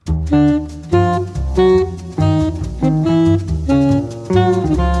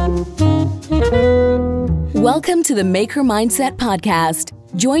Welcome to the Maker Mindset Podcast.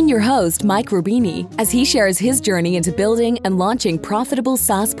 Join your host, Mike Rubini, as he shares his journey into building and launching profitable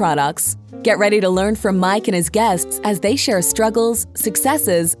SaaS products. Get ready to learn from Mike and his guests as they share struggles,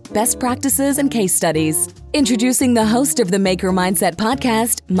 successes, best practices, and case studies. Introducing the host of the Maker Mindset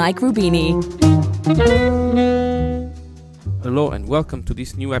Podcast, Mike Rubini. Hello and welcome to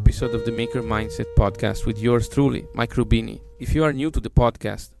this new episode of the Maker Mindset Podcast with yours truly, Mike Rubini. If you are new to the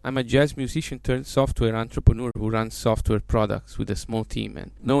podcast, I'm a jazz musician turned software entrepreneur who runs software products with a small team and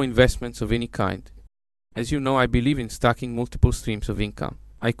no investments of any kind. As you know, I believe in stacking multiple streams of income.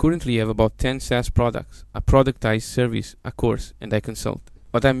 I currently have about 10 SaaS products, a productized service, a course, and I consult.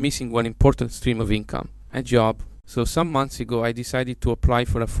 But I'm missing one important stream of income, a job. So some months ago, I decided to apply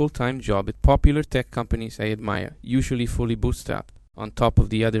for a full-time job at popular tech companies I admire, usually fully bootstrapped, on top of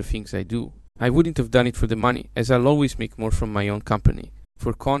the other things I do. I wouldn't have done it for the money, as I'll always make more from my own company.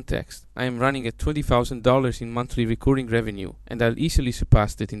 For context, I am running at $20,000 in monthly recurring revenue, and I'll easily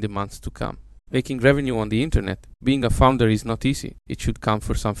surpass that in the months to come. Making revenue on the internet, being a founder is not easy. It should count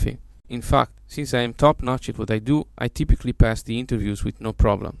for something. In fact, since I am top-notch at what I do, I typically pass the interviews with no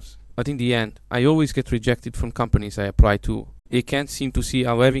problems. But in the end, I always get rejected from companies I apply to. They can't seem to see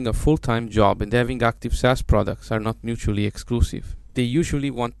how having a full-time job and having active SaaS products are not mutually exclusive. They usually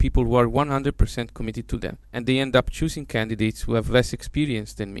want people who are 100% committed to them, and they end up choosing candidates who have less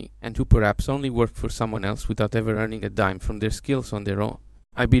experience than me and who perhaps only work for someone else without ever earning a dime from their skills on their own.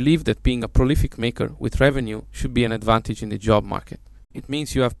 I believe that being a prolific maker with revenue should be an advantage in the job market. It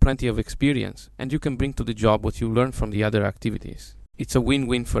means you have plenty of experience and you can bring to the job what you learn from the other activities. It's a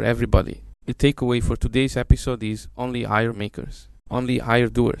win-win for everybody. The takeaway for today's episode is only hire makers, only hire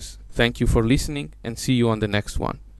doers. Thank you for listening and see you on the next one.